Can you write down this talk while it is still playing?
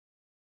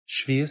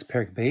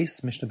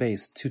Shevi'is Mishnah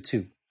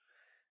 2:2.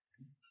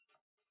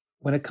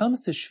 When it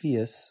comes to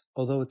Shevi'is,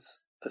 although it's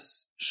a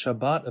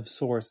Shabbat of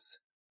sorts,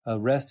 a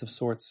rest of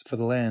sorts for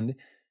the land,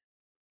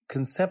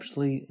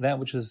 conceptually that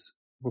which is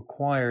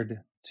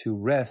required to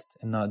rest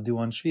and not do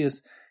on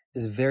Shevi'is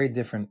is very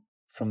different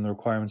from the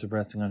requirements of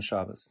resting on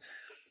Shabbos.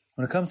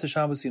 When it comes to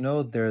Shabbos,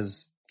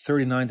 there's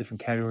 39 different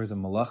categories of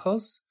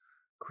malachos,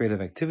 creative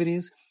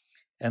activities,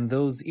 and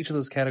each of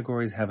those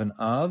categories have an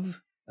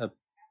av, a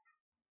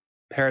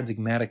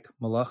paradigmatic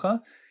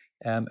malacha,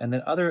 and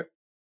then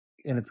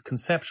and it's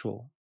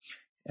conceptual.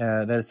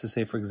 That is to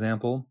say, for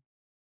example,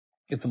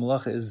 if the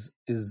malacha is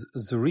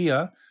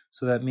zuriya,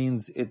 so that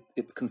means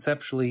it's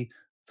conceptually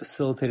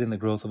facilitating the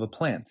growth of a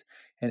plant.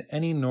 And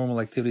any normal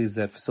activities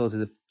that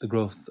facilitate the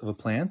growth of a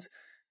plant,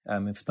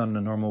 if done in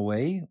a normal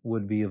way,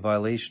 would be a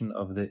violation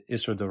of the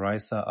Isra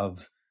D'Oraisa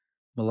of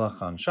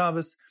malacha on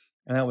Shabbos,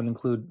 and that would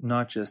include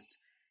not just,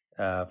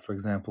 for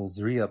example,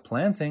 zuriya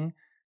planting,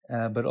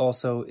 but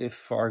also if,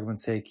 for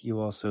argument's sake, you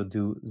also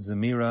do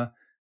zamira,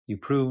 you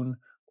prune,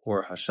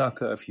 or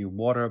hashaka if you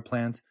water a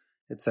plant,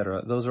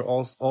 etc. Those are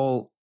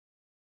all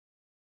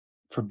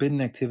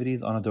forbidden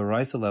activities on a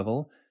D'Oraisa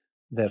level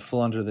that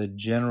fall under the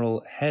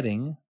general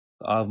heading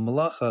of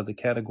malacha, the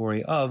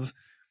category of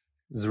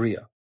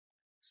zuriya.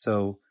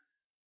 So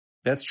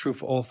that's true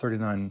for all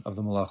 39 of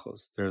the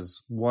malachos.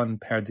 There's one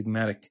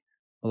paradigmatic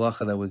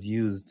malacha that was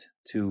used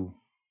to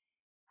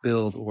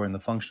build or in the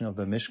function of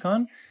the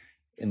Mishkan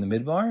in the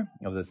Midbar,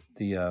 of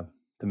the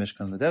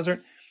Mishkan in the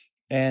desert,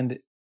 and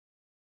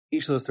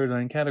each of those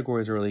 39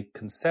 categories are really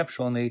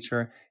conceptual in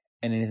nature,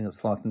 and anything that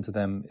slots into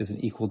them is an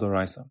equal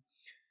D'Oraisa.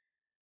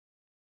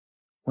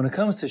 When it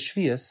comes to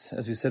Shevi'is,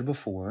 as we said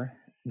before,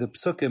 the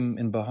Psukim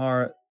in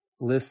Bahar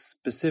lists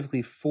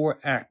specifically 4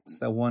 acts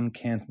that one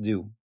can't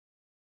do.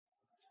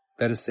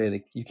 That is to say,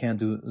 that you can't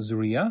do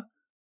zuriya,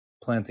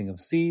 planting of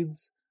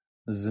seeds,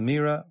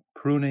 zamira,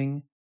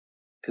 pruning,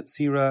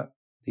 katsira,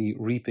 the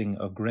reaping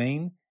of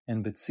grain,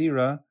 and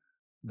bitsira,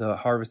 the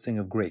harvesting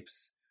of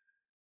grapes.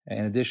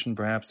 In addition,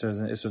 perhaps there's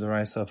an Isra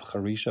D'Oraisa of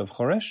Charisha, of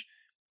Choresh,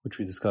 which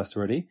we discussed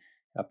already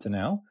up to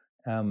now.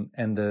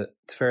 And the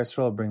Tiferes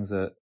Yisrael brings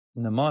a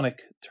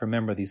mnemonic to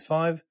remember these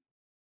 5,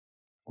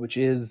 which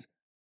is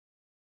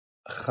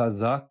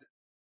Chazak,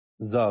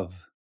 Zav.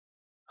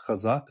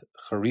 Chazak,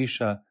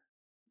 Charisha,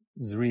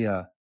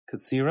 Zriya,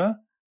 Katsira,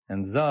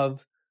 and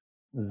Zav,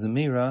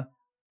 Zamira,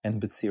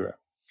 and Bitsira.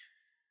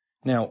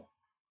 Now,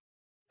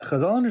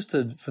 Chazal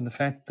understood from the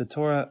fact that the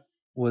Torah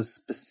was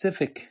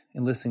specific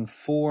in listing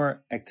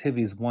 4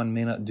 activities one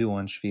may not do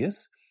on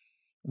Shevi'is,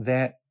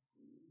 that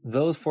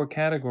those 4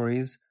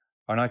 categories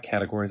are not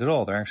categories at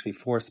all. They're actually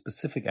 4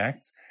 specific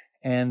acts,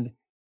 and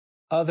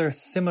other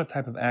similar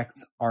type of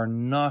acts are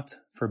not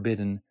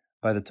forbidden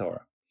by the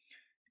Torah.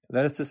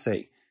 That is to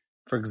say,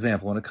 for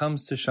example, when it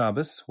comes to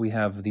Shabbos, we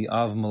have the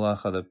Av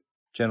Malacha, the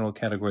general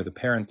category, the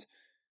parent,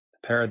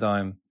 the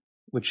paradigm,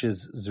 which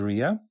is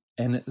Zuriya,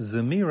 and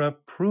Zamira,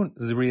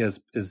 Zuriya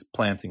is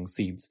planting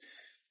seeds.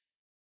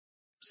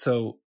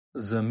 So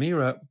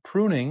Zamira,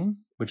 pruning,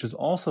 which is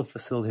also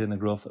facilitating the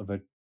growth of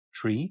a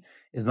tree,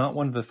 is not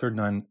one of the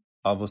 39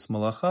 Avos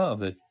Malacha of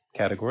the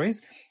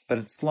categories, but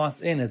it slots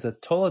in as a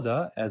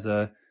Tolada, as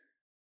an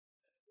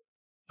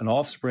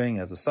offspring,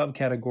 as a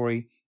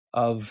subcategory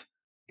of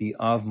the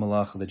Av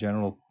Malacha, the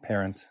general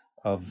parent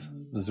of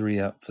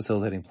Zuriya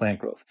facilitating plant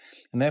growth.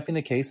 And that being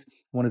the case,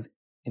 one is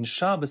in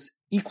Shabbos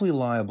equally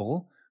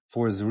liable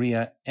for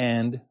Zuriya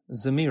and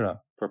Zamira,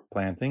 for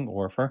planting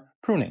or for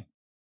pruning,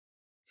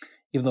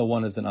 even though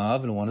one is an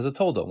Av and one is a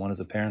Tolda, one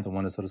is a parent and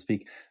one is, so to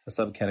speak, a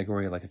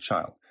subcategory like a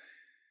child.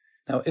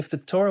 Now, if the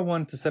Torah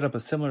wanted to set up a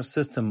similar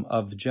system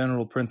of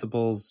general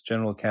principles,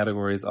 general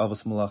categories,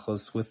 Avos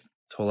Malachos with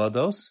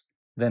Tolados,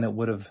 then it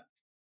would have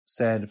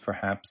said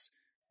perhaps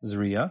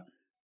Zuriya,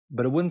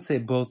 but it wouldn't say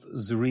both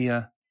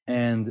Zuriya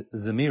and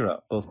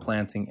Zamira, both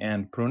planting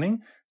and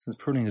pruning, since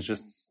pruning is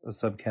just a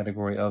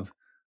subcategory of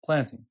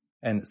planting.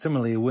 And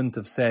similarly, it wouldn't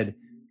have said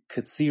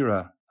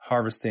Katsira,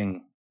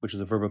 harvesting, which is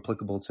a verb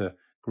applicable to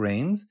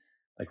grains,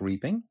 like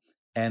reaping,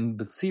 and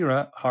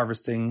Bitsira,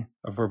 harvesting,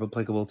 a verb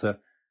applicable to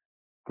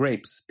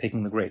grapes,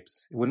 picking the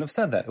grapes. It wouldn't have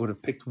said that. It would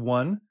have picked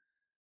one.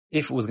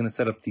 If it was going to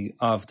set up the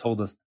Av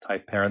told us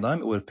type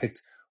paradigm, it would have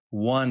picked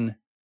one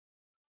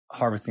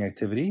harvesting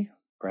activity,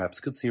 perhaps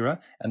Katsira,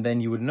 and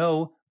then you would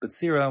know,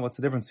 Bitsira, what's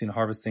the difference between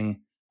harvesting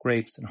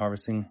grapes and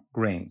harvesting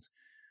grains?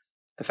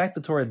 The fact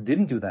that Torah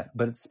didn't do that,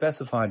 but it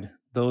specified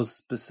those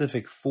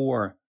specific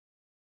 4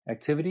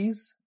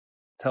 activities,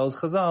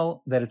 tells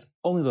Chazal that it's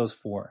only those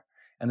 4,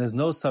 and there's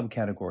no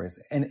subcategories.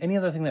 And any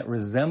other thing that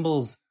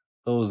resembles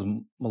those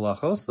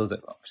malachos,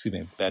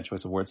 bad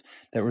choice of words,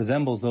 that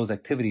resembles those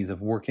activities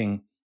of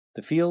working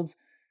the fields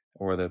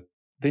or the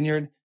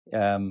vineyard,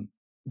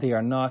 they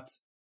are not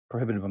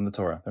prohibited from the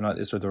Torah. They're not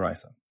Isra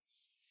D'Oraisa.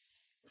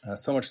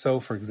 So much so,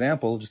 for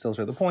example, just to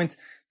illustrate the point,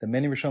 that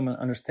many Rishonim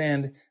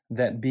understand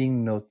that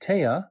being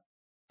notea,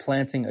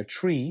 planting a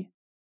tree,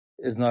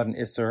 is not an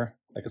Isra,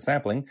 like a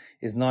sapling,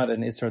 is not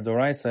an Isra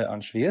D'Oraisa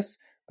on Shevi'is,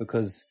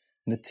 because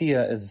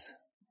netia is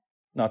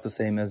not the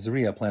same as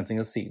Zriya, planting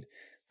a seed.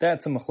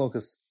 That's a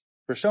machlokas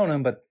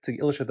Rishonim, but to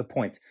illustrate the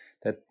point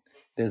that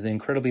there's an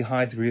incredibly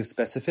high degree of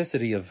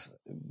specificity of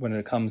when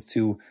it comes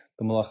to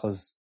the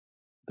malachas,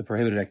 the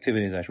prohibited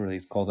activities, I should really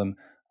call them,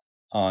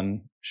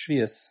 on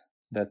Shevi'is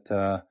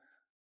that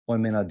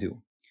one may not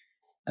do.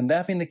 And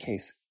that being the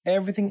case,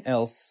 everything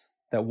else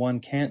that one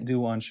can't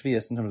do on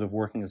Shevi'is in terms of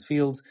working his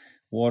fields,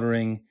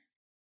 watering,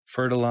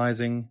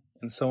 fertilizing,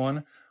 and so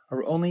on,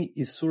 are only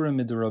Isura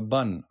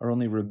Midrabban, are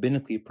only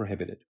rabbinically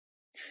prohibited.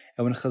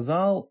 And when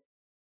Chazal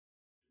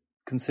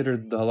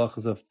considered the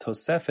halachas of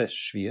Tosefes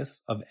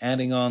Shevi'is, of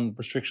adding on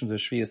restrictions of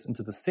Shevi'is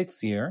into the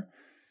 6th year,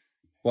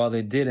 while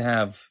they did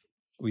have,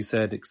 we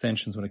said,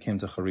 extensions when it came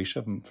to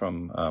Charisha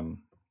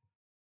from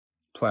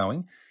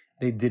plowing,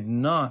 they did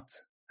not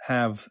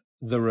have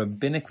the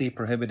rabbinically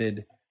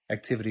prohibited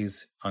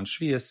activities on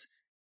Shevi'is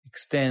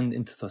extend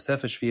into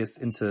Tosefes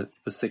Shevi'is into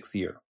the 6th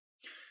year.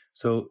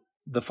 So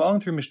the following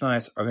 3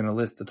 Mishnayos are going to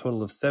list a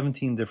total of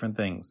 17 different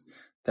things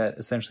that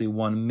essentially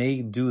one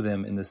may do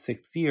them in the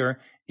 6th year,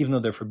 even though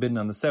they're forbidden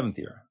on the 7th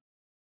year.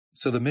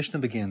 So the Mishnah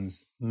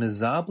begins,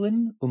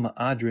 Mizablin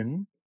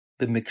uma'adrin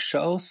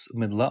b'mikshos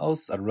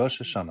midlaos ad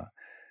Rosh Hashanah.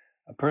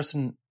 A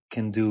person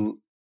can do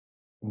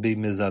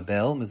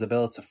b'mizabel.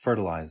 Mizabel is to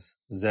fertilize.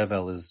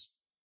 Zevel is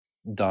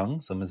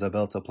dung, so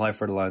mizabel to apply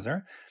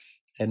fertilizer.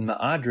 And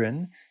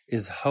ma'adrin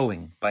is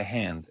hoeing by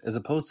hand, as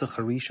opposed to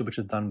charisha, which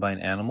is done by an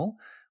animal,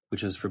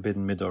 which is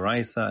forbidden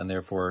midoraisa and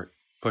therefore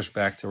pushed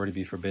back to already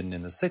be forbidden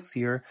in the 6th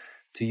year.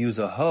 To use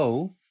a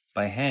hoe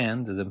by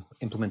hand as an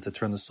implement to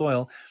turn the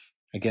soil,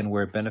 again,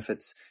 where it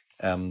benefits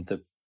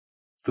the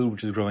food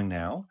which is growing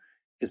now,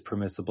 is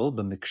permissible,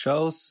 but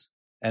mikshos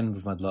and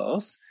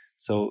v'madlaos.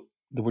 So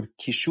the word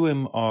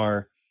kishuim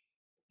are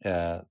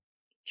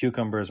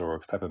cucumbers or a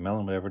type of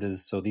melon, whatever it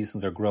is. So these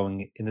things are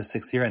growing in the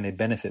 6th year and they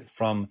benefit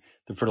from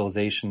the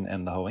fertilization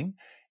and the hoeing.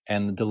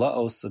 And the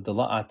delaos, the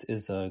delaat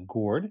is a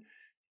gourd.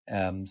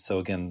 So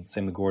again,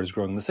 same the gourd is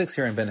growing in the 6th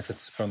year and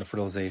benefits from the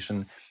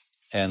fertilization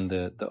and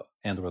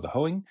the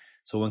hoeing.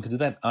 So one could do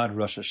that ad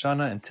Rosh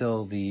Hashanah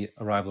until the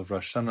arrival of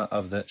Rosh Hashanah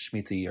of the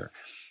Shemitah year.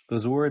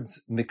 Those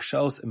words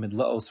mikshos and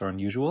midlaos are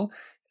unusual.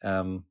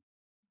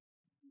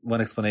 One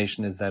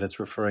explanation is that it's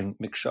referring,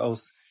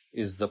 mikshos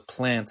is the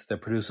plant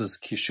that produces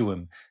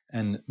kishuim,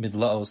 and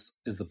midlaos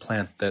is the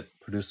plant that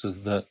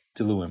produces the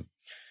diluim.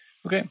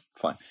 Okay,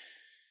 fine.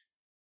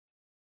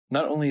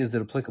 Not only is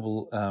it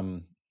applicable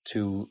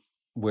to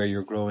where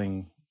you're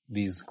growing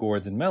these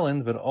gourds and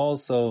melons, but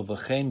also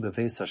v'chein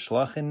beveis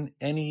hashlachin,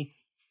 any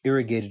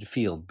irrigated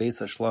field.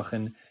 Beis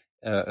hashlachin,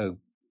 a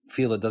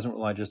field that doesn't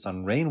rely just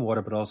on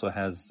rainwater, but also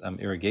has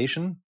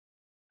irrigation.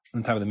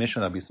 In the time of the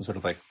Mishnah, that'd be some sort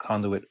of like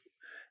conduit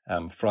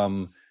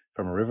from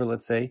a river,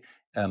 let's say.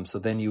 So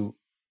then you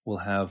will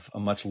have a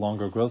much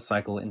longer growth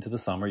cycle into the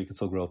summer. You can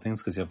still grow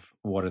things because you have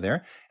water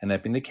there. And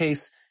that being the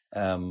case,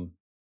 the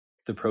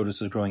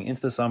produce is growing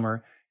into the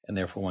summer, and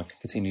therefore one can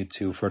continue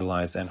to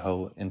fertilize and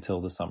hoe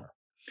until the summer.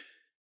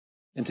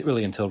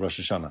 Until Rosh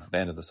Hashanah, the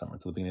end of the summer,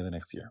 until the beginning of the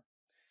next year.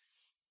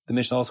 The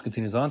Mishnah also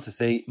continues on to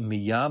say,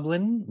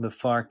 Miyablin,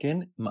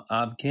 Mefarkin,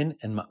 Ma'abkin,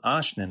 and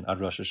Ma'ashnin ad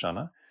Rosh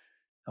Hashanah.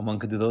 And one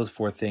could do those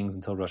 4 things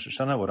until Rosh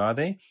Hashanah. What are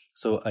they?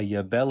 So a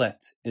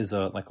yabelet is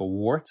like a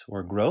wart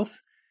or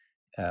growth.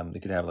 They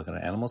could have like an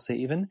animal say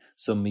even.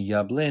 So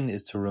miyablin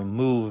is to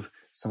remove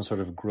some sort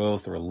of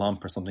growth or a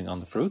lump or something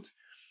on the fruit.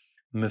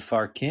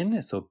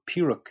 Mefarkin, so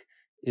piruk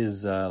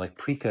is like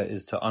prika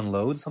is to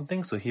unload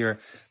something. So here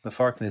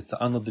mefarkin is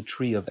to unload the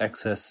tree of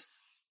excess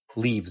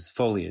leaves,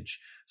 foliage.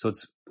 So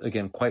it's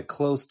again quite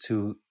close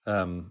to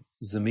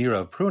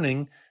zamira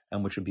pruning,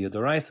 which would be a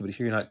doraisa, but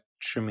here you're not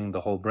trimming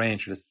the whole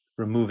branch, you're just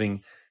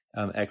removing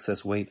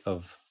excess weight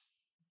of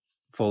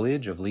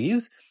foliage, of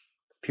leaves,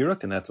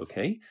 piruk, and that's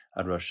okay,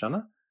 ad Rosh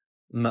Hashanah.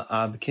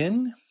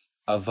 Ma'abkin,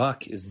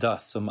 avak is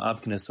dust, so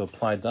ma'abkin is to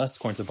apply dust.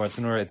 According to the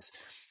Bartanura, it's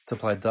to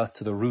apply dust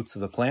to the roots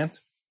of the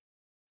plant,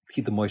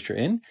 keep the moisture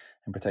in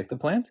and protect the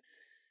plant.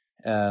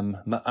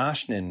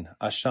 Ma'ashnin,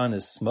 ashan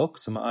is smoke,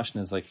 so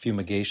ma'ashnin is like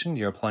fumigation.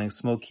 You're applying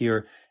smoke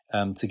here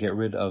to get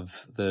rid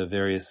of the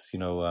various,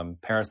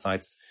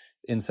 parasites,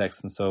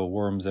 insects, and so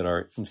worms that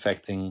are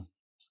infecting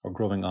or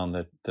growing on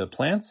the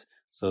plants.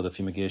 So the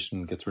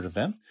fumigation gets rid of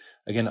them.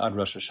 Again, ad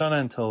Rosh Hashanah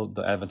until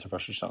the advent of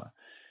Rosh Hashanah.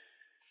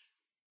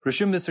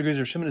 Rishim disagrees.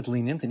 Rishim is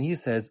lenient, and he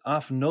says,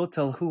 "Af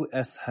notelhu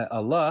es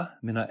ha'ala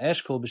mina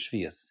eshkol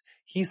b'shvius."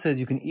 He says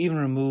you can even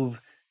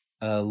remove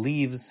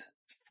leaves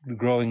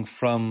growing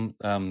from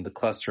the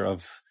cluster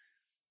of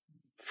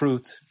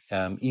fruit,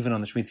 even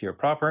on the Shemitah year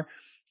proper.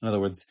 In other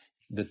words,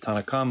 the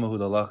Tanakama, who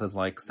the halach is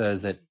like,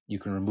 says that you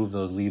can remove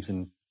those leaves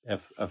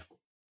of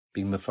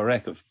being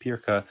mefarek, of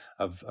pirka,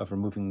 of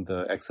removing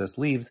the excess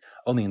leaves,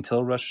 only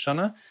until Rosh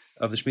Hashanah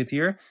of the Shemitah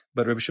year.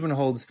 But Rabbi Shimon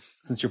holds,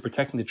 since you're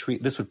protecting the tree,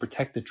 this would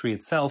protect the tree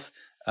itself,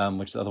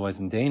 which is otherwise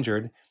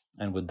endangered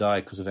and would die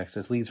because of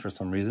excess leaves for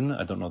some reason.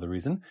 I don't know the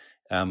reason.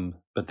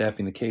 But that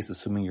being the case,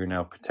 assuming you're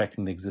now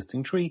protecting the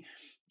existing tree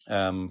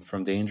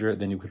from danger,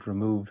 then you could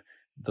remove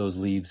those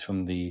leaves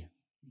from the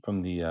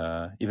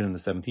even in the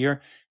 7th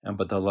year.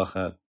 But the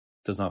halacha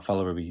does not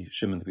follow Rabbi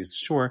Shimon to be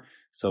sure.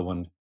 So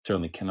one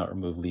certainly cannot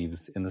remove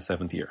leaves in the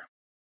 7th year.